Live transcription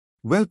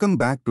Welcome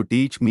back to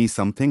Teach Me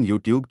Something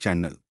YouTube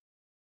channel.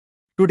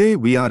 Today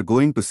we are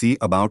going to see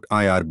about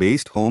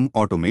IR-based home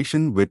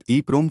automation with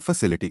EEPROM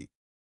facility.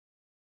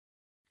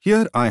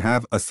 Here I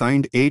have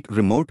assigned 8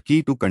 remote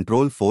key to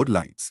control 4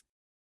 lights.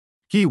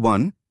 Key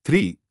 1,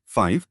 3,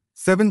 5,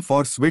 7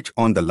 for switch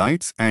on the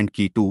lights and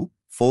key 2,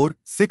 4,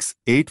 6,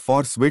 8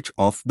 for switch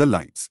off the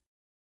lights.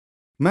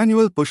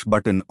 Manual push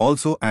button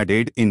also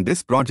added in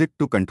this project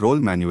to control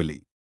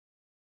manually.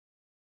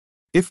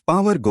 If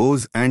power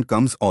goes and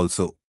comes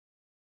also,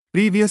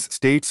 previous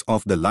states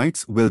of the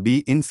lights will be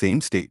in same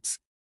states.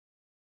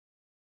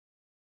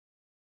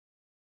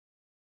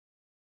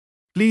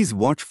 Please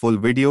watch full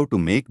video to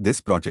make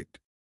this project.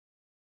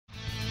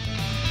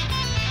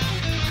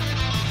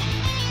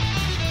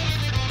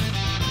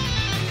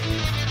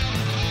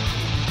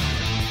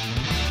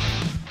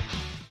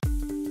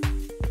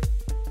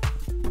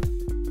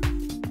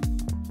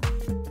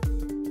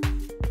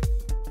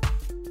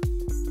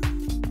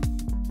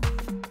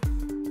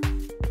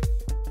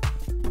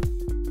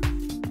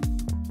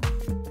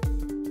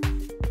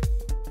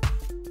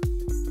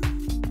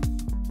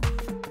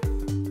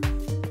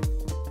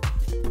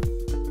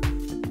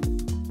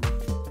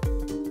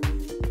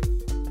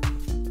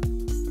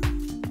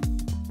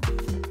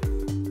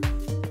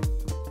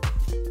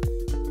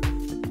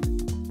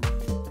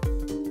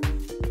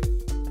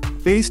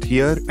 Paste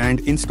here and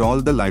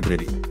install the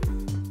library.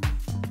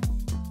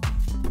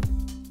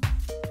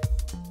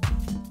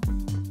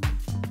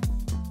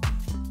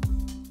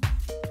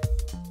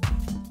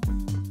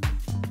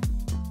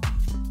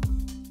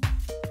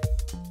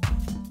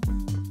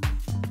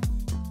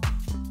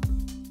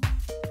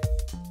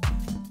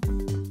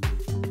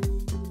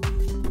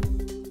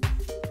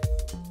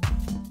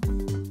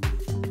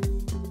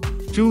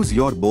 Choose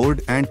your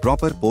board and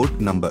proper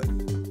port number.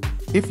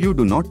 If you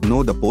do not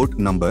know the port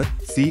number,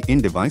 see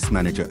in Device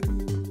Manager.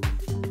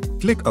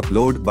 Click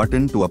Upload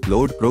button to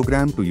upload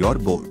program to your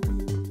board.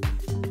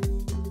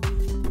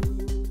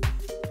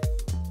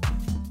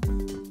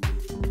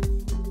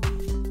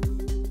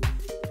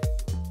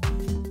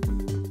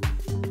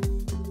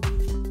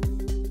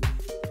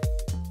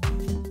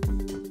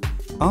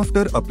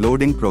 After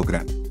uploading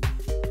program,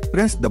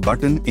 press the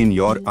button in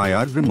your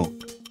IR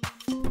remote.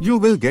 You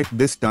will get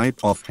this type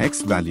of hex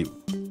value.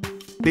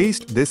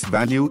 Paste this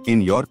value in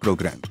your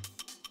program.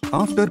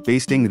 After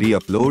pasting,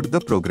 re-upload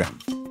the program.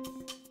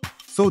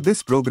 So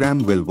this program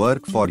will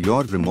work for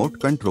your remote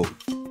control.